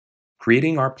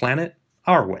Creating Our Planet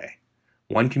Our Way.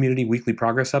 One Community Weekly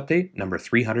Progress Update, number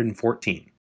 314.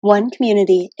 One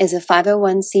Community is a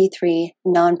 501c3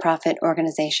 nonprofit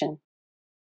organization.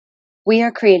 We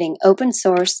are creating open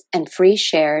source and free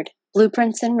shared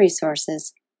blueprints and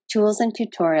resources, tools and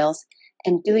tutorials,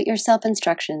 and do-it-yourself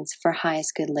instructions for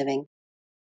highest good living.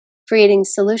 Creating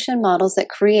solution models that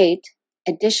create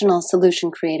additional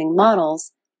solution creating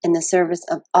models in the service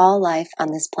of all life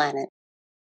on this planet.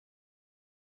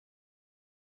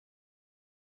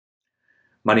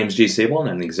 My name is Jay Sable, and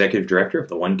I'm the Executive Director of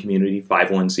the One Community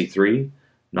 501c3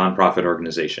 nonprofit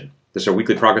organization. This is our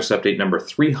weekly progress update number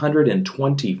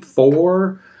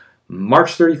 324,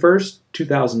 March 31st,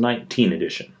 2019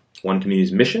 edition. One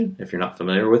Community's mission, if you're not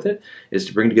familiar with it, is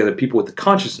to bring together people with the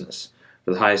consciousness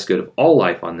for the highest good of all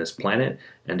life on this planet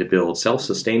and to build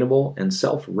self-sustainable and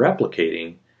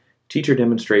self-replicating teacher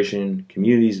demonstration,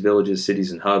 communities, villages,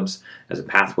 cities, and hubs as a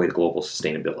pathway to global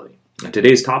sustainability. And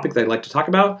today's topic that I'd like to talk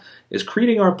about is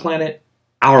creating our planet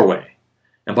our way.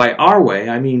 And by our way,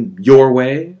 I mean your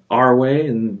way, our way,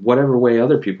 and whatever way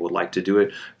other people would like to do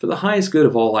it for the highest good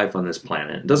of all life on this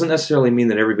planet. It doesn't necessarily mean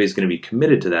that everybody's going to be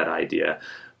committed to that idea,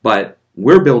 but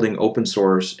we're building open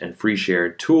source and free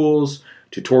shared tools,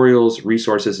 tutorials,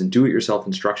 resources, and do-it-yourself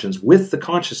instructions with the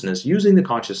consciousness, using the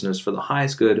consciousness for the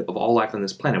highest good of all life on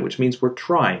this planet, which means we're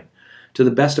trying to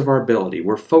the best of our ability,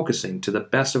 we're focusing to the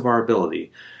best of our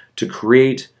ability to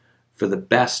create for the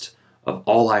best of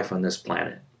all life on this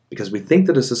planet. Because we think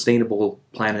that a sustainable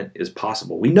planet is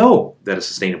possible. We know that a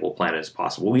sustainable planet is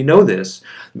possible. We know this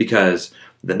because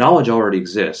the knowledge already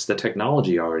exists, the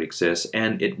technology already exists,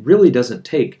 and it really doesn't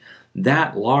take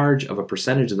that large of a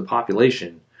percentage of the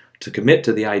population to commit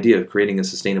to the idea of creating a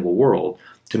sustainable world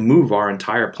to move our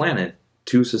entire planet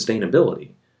to sustainability.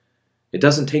 It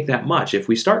doesn't take that much. If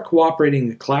we start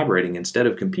cooperating and collaborating instead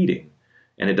of competing,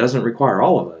 and it doesn't require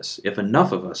all of us, if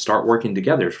enough of us start working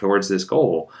together towards this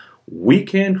goal, we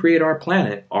can create our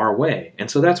planet our way. And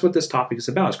so that's what this topic is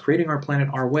about, is creating our planet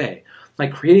our way.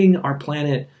 Like creating our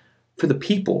planet for the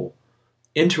people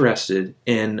interested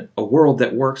in a world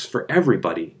that works for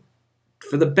everybody,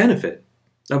 for the benefit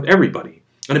of everybody.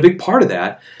 And a big part of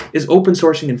that is open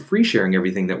sourcing and free sharing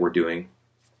everything that we're doing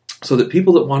so that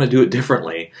people that want to do it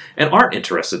differently and aren't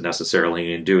interested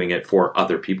necessarily in doing it for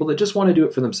other people that just want to do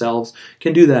it for themselves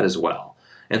can do that as well.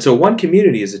 And so One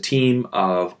Community is a team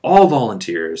of all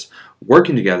volunteers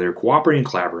working together, cooperating,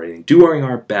 collaborating, doing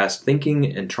our best,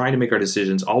 thinking and trying to make our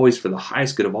decisions always for the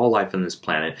highest good of all life on this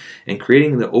planet, and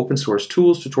creating the open source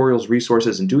tools, tutorials,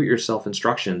 resources, and do-it-yourself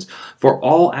instructions for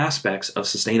all aspects of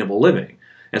sustainable living.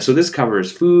 And so this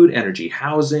covers food, energy,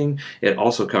 housing. It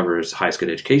also covers highest good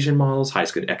education models,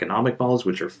 highest good economic models,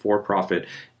 which are for-profit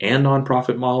and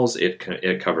non-profit models. It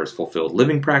covers fulfilled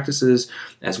living practices,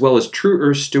 as well as true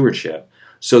earth stewardship,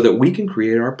 so that we can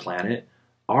create our planet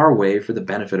our way for the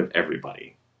benefit of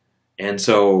everybody. And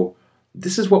so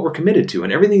this is what we're committed to.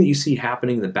 And everything that you see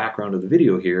happening in the background of the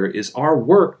video here is our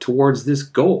work towards this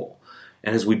goal.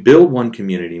 And as we build One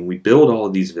Community, and we build all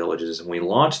of these villages, and we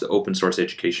launch the open source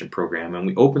education program, and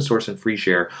we open source and free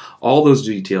share all those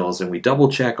details, and we double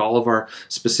check all of our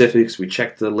specifics, we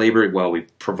check the labor, well, we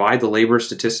provide the labor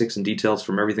statistics and details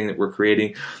from everything that we're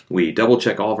creating, we double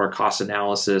check all of our cost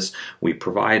analysis, we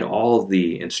provide all of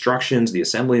the instructions, the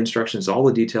assembly instructions, all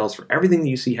the details for everything that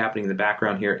you see happening in the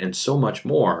background here, and so much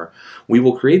more. We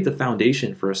will create the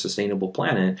foundation for a sustainable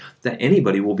planet that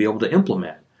anybody will be able to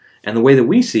implement. And the way that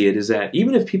we see it is that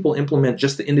even if people implement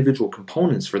just the individual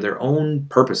components for their own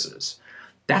purposes,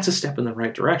 that's a step in the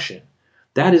right direction.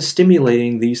 That is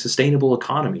stimulating the sustainable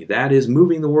economy. That is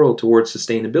moving the world towards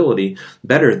sustainability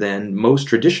better than most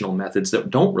traditional methods that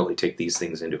don't really take these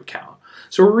things into account.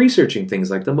 So we're researching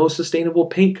things like the most sustainable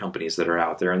paint companies that are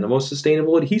out there, and the most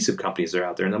sustainable adhesive companies that are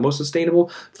out there, and the most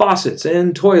sustainable faucets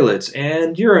and toilets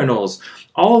and urinals.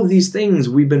 All of these things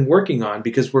we've been working on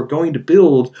because we're going to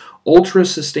build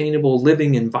ultra-sustainable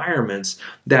living environments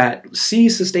that see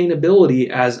sustainability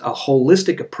as a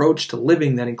holistic approach to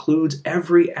living that includes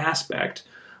every aspect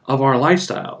of our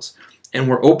lifestyles. And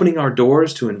we're opening our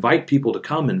doors to invite people to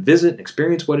come and visit and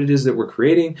experience what it is that we're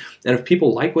creating. And if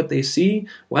people like what they see,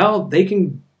 well, they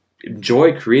can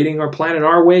enjoy creating our planet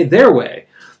our way, their way,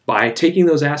 by taking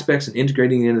those aspects and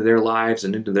integrating it into their lives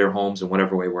and into their homes in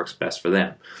whatever way works best for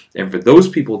them. And for those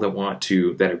people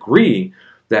that agree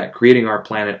that creating our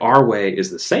planet our way is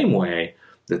the same way,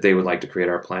 that they would like to create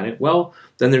our planet? Well,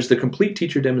 then there's the complete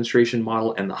teacher demonstration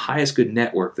model and the highest good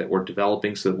network that we're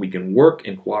developing so that we can work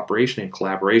in cooperation and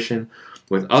collaboration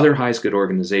with other highest good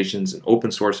organizations and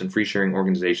open source and free sharing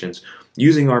organizations,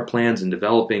 using our plans and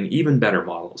developing even better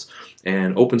models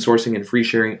and open sourcing and free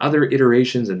sharing other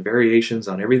iterations and variations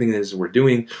on everything that is we're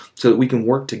doing so that we can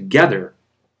work together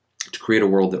to create a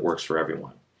world that works for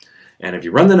everyone. And if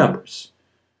you run the numbers,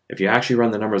 if you actually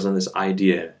run the numbers on this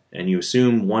idea and you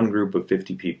assume one group of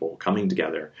 50 people coming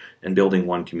together and building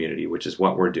one community, which is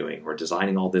what we're doing. We're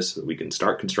designing all this so that we can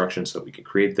start construction, so that we can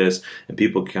create this, and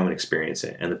people can come and experience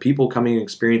it. And the people coming and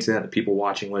experiencing that, the people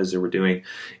watching what it is that we're doing,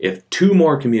 if 2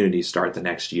 more communities start the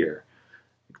next year,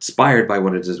 inspired by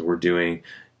what it is we're doing,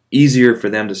 easier for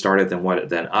them to start it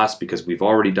than us, because we've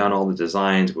already done all the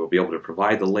designs. We'll be able to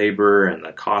provide the labor and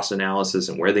the cost analysis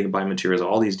and where they can buy materials,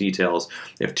 all these details.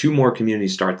 If 2 more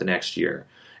communities start the next year,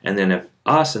 and then if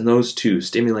us and those 2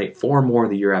 stimulate 4 more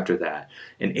the year after that,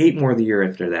 and 8 more the year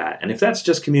after that, and if that's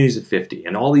just communities of 50,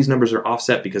 and all these numbers are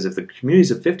offset because if the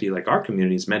communities of 50, like our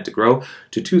community, is meant to grow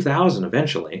to 2,000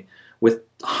 eventually, with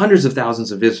hundreds of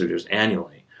thousands of visitors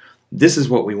annually, this is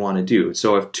what we want to do.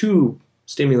 So if 2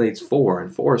 stimulates 4,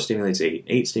 and 4 stimulates 8,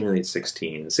 8 stimulates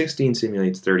 16, and 16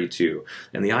 stimulates 32,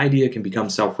 and the idea can become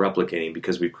self-replicating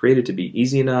because we've created it to be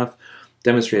easy enough,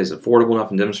 demonstrate as affordable enough,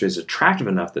 and demonstrate as attractive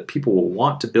enough that people will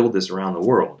want to build this around the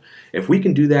world. If we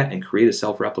can do that and create a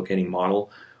self-replicating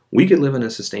model, we could live in a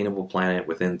sustainable planet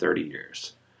within 30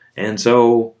 years. And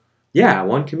so, yeah,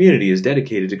 one community is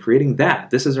dedicated to creating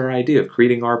that. This is our idea of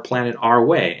creating our planet our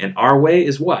way. And our way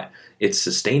is what? It's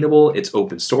sustainable, it's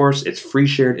open source, it's free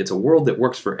shared, it's a world that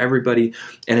works for everybody,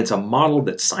 and it's a model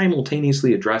that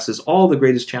simultaneously addresses all the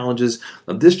greatest challenges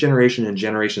of this generation and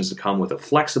generations to come with a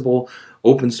flexible,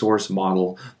 open source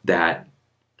model that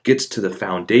gets to the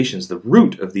foundations, the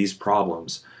root of these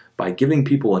problems by giving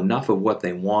people enough of what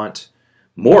they want,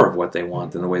 more of what they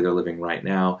want than the way they're living right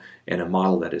now, and a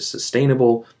model that is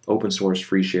sustainable, open source,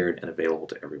 free shared, and available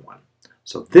to everyone.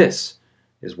 So this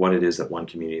is what it is that one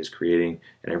community is creating,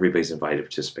 and everybody's invited to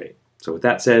participate. So with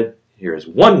that said, here is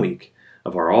 1 week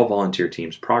of our all-volunteer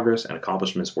team's progress and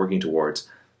accomplishments working towards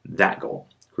that goal,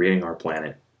 creating our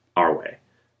planet our way,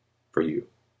 for you,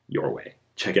 your way.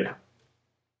 Check it out.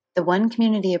 The one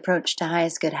community approach to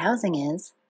highest good housing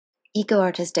is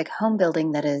eco-artistic home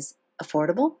building that is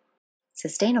affordable,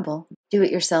 sustainable,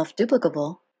 do-it-yourself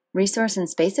duplicable, resource and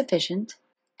space efficient,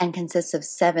 and consists of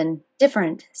 7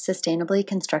 different sustainably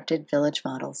constructed village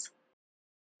models.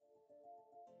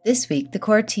 This week, the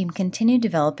core team continued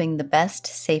developing the best,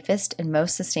 safest, and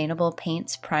most sustainable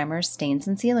paints, primers, stains,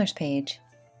 and sealers page.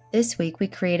 This week, we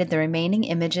created the remaining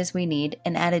images we need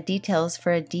and added details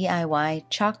for a DIY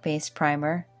chalk-based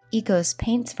primer, Ecos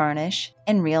Paints Varnish,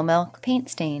 and Real Milk Paint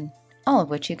Stain, all of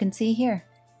which you can see here.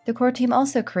 The core team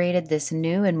also created this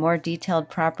new and more detailed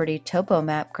property topo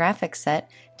map graphic set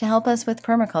to help us with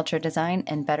permaculture design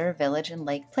and better village and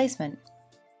lake placement.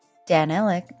 Dan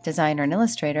Ellick, designer and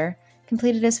illustrator,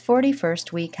 completed his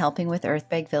 41st week helping with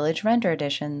Earthbag Village render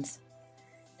editions.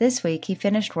 This week, he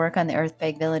finished work on the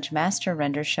Earthbag Village master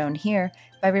render shown here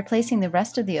by replacing the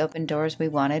rest of the open doors we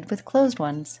wanted with closed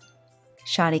ones.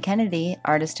 Shadi Kennedy,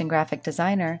 artist and graphic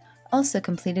designer, also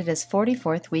completed his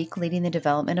 44th week leading the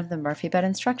development of the Murphy bed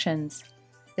instructions.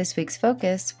 This week's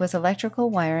focus was electrical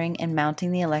wiring and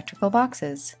mounting the electrical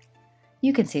boxes.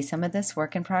 You can see some of this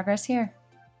work in progress here.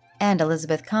 And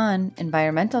Elizabeth Kahn,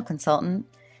 environmental consultant,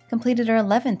 completed her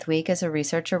 11th week as a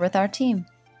researcher with our team.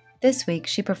 This week,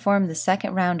 she performed the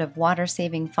second round of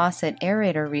water-saving faucet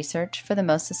aerator research for the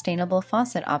most sustainable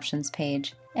faucet options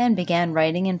page, and began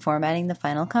writing and formatting the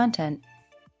final content.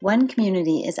 One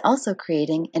Community is also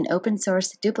creating an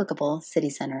open-source duplicable city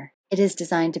center. It is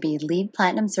designed to be LEED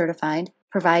Platinum certified,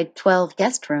 provide 12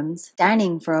 guest rooms,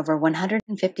 dining for over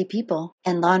 150 people,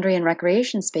 and laundry and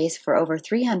recreation space for over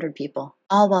 300 people,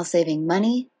 all while saving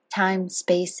money, time,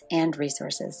 space, and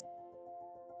resources.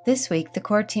 This week, the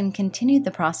core team continued the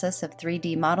process of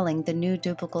 3D modeling the new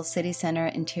duplicable city center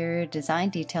interior design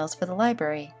details for the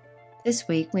library. This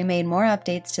week, we made more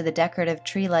updates to the decorative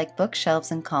tree-like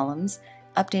bookshelves and columns,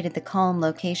 updated the column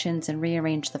locations and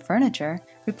rearranged the furniture,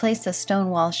 replaced the stone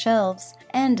wall shelves,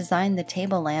 and designed the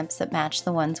table lamps that match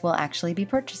the ones we'll actually be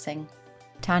purchasing.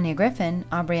 Tanya Griffin,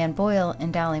 Aubrey-Ann Boyle,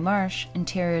 and Dally Marsh,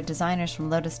 interior designers from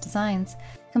Lotus Designs,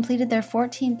 completed their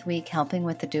 14th week helping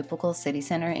with the duplicable city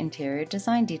center interior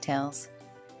design details.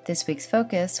 This week's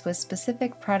focus was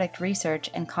specific product research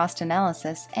and cost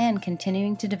analysis and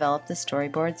continuing to develop the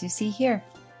storyboards you see here.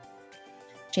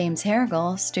 James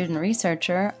Harrigal, student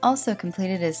researcher, also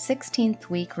completed his 16th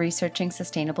week researching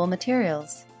sustainable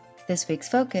materials. This week's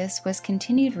focus was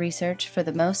continued research for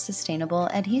the most sustainable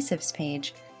adhesives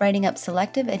page, writing up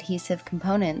selective adhesive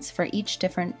components for each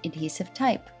different adhesive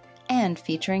type, and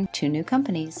featuring 2 new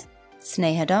companies.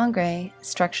 Sneha Dongre,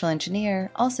 structural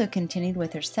engineer, also continued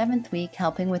with her 7th week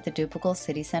helping with the DUPLICABLE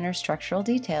City Center structural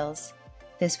details.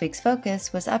 This week's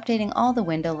focus was updating all the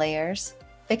window layers,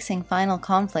 fixing final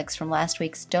conflicts from last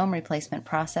week's dome replacement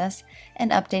process,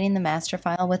 and updating the master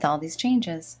file with all these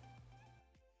changes.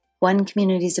 One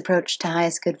community's approach to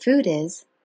highest good food is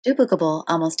duplicable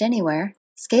almost anywhere,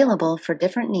 scalable for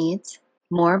different needs,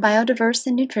 more biodiverse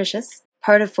and nutritious,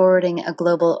 part of forwarding a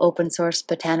global open-source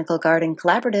botanical garden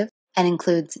collaborative, and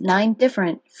includes 9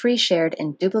 different free shared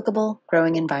and duplicable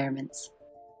growing environments.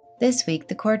 This week,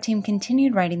 the core team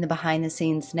continued writing the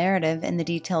behind-the-scenes narrative in the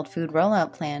detailed food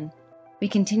rollout plan. We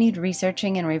continued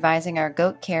researching and revising our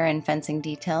goat care and fencing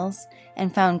details,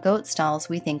 and found goat stalls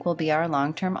we think will be our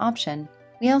long-term option.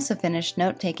 We also finished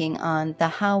note-taking on the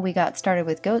How We Got Started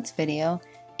with Goats video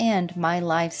and My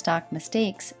Livestock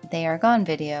Mistakes, They Are Gone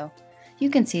video.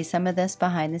 You can see some of this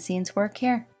behind-the-scenes work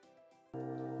here.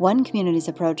 One community's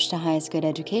approach to highest good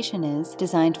education is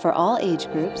designed for all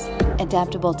age groups,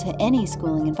 adaptable to any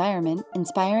schooling environment,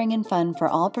 inspiring and fun for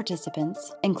all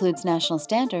participants, includes national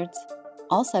standards,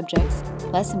 all subjects,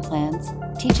 lesson plans,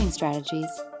 teaching strategies,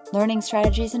 learning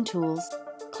strategies and tools,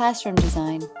 classroom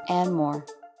design, and more.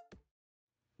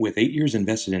 With 8 years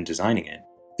invested in designing it,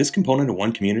 this component of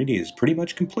One Community is pretty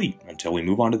much complete until we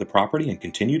move on to the property and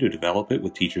continue to develop it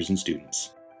with teachers and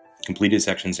students. Completed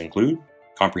sections include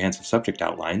comprehensive subject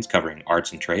outlines covering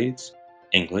arts and trades,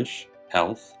 English,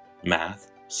 health,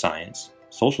 math, science,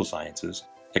 social sciences,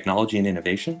 technology and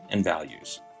innovation, and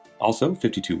values. Also,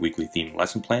 52 weekly themed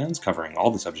lesson plans covering all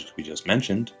the subjects we just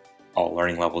mentioned, all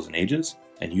learning levels and ages,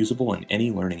 and usable in any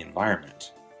learning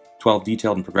environment. 12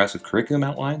 detailed and progressive curriculum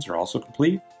outlines are also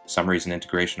complete, summaries and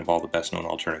integration of all the best-known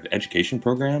alternative education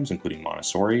programs, including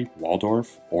Montessori,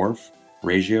 Waldorf, Orff,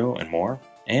 Reggio, and more,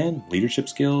 and leadership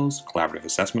skills, collaborative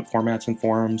assessment formats and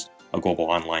forums, a global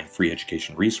online free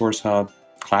education resource hub,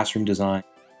 classroom design,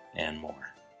 and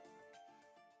more.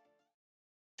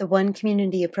 The One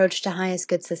Community approach to highest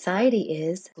good society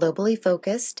is globally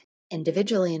focused,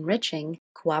 individually enriching,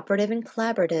 cooperative and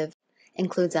collaborative,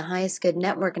 includes a highest good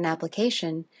network and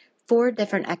application, 4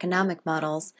 different economic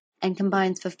models, and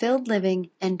combines fulfilled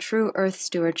living and true earth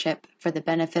stewardship for the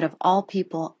benefit of all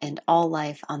people and all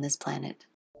life on this planet.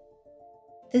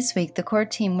 This week, the core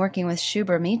team working with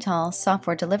Shubhra Mittal,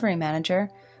 Software Delivery Manager,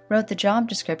 wrote the job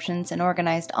descriptions and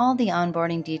organized all the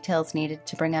onboarding details needed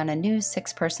to bring on a new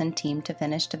 6-person team to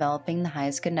finish developing the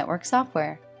highest good network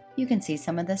software. You can see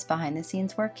some of this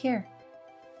behind-the-scenes work here.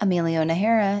 Emilio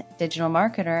Najera, digital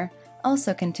marketer,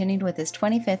 also continued with his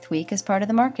 25th week as part of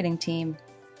the marketing team.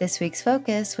 This week's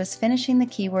focus was finishing the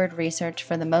keyword research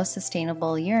for the most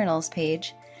sustainable urinals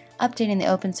page, updating the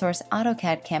open source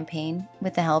AutoCAD campaign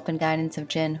with the help and guidance of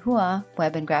Jin Hua,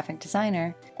 web and graphic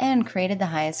designer, and created the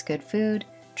highest good food,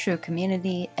 true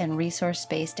community, and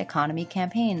resource-based economy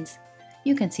campaigns.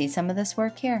 You can see some of this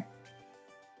work here.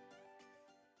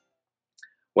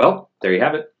 Well, there you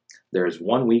have it. There is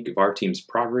 1 week of our team's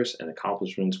progress and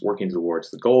accomplishments working towards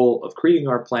the goal of creating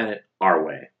our planet our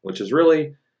way, which is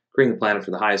really creating the planet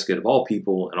for the highest good of all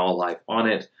people and all life on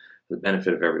it for the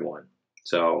benefit of everyone.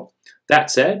 So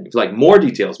that said, if you'd like more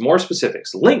details, more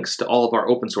specifics, links to all of our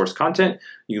open source content,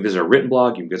 you can visit our written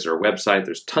blog, you can visit our website.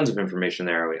 There's tons of information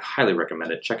there. We highly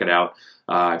recommend it. Check it out.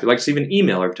 If you'd like to receive an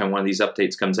email every time one of these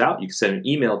updates comes out, you can send an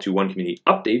email to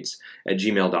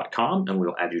onecommunityupdates@gmail.com and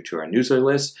we'll add you to our newsletter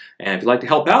list. And if you'd like to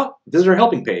help out, visit our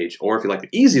helping page. Or if you'd like the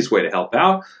easiest way to help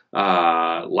out,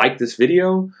 like this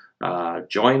video,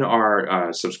 join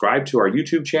our, subscribe to our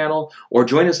YouTube channel, or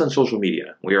join us on social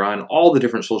media. We are on all the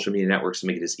different social media networks to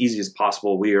make it as easy as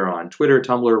possible. We are on Twitter,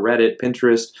 Tumblr, Reddit,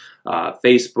 Pinterest,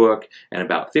 Facebook, and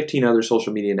about 15 other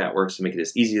social media networks to make it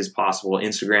as easy as possible.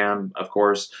 Instagram, of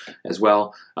course, as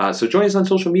well. So join us on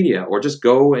social media, or just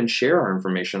go and share our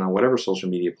information on whatever social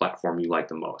media platform you like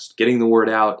the most. Getting the word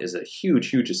out is a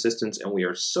huge, huge assistance, and we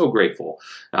are so grateful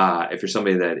if you're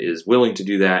somebody that is willing to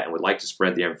do that and would like to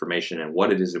spread the information and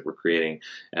what it is that we're creating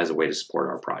as a way to support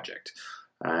our project.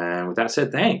 And with that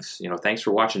said, thanks. Thanks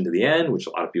for watching to the end, which a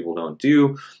lot of people don't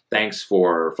do. Thanks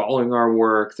for following our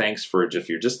work. Thanks for, if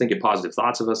you're just thinking positive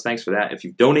thoughts of us, thanks for that. If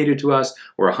you've donated to us,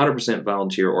 we're a 100%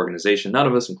 volunteer organization. None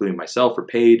of us, including myself, are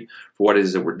paid for what it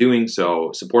is that we're doing.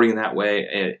 So supporting in that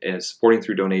way and supporting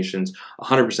through donations,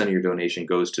 100% of your donation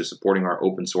goes to supporting our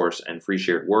open source and free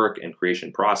shared work and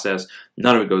creation process.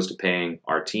 None of it goes to paying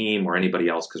our team or anybody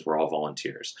else because we're all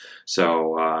volunteers.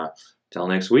 So till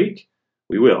next week.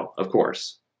 We will, of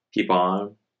course, keep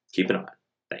on keeping on.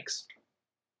 Thanks.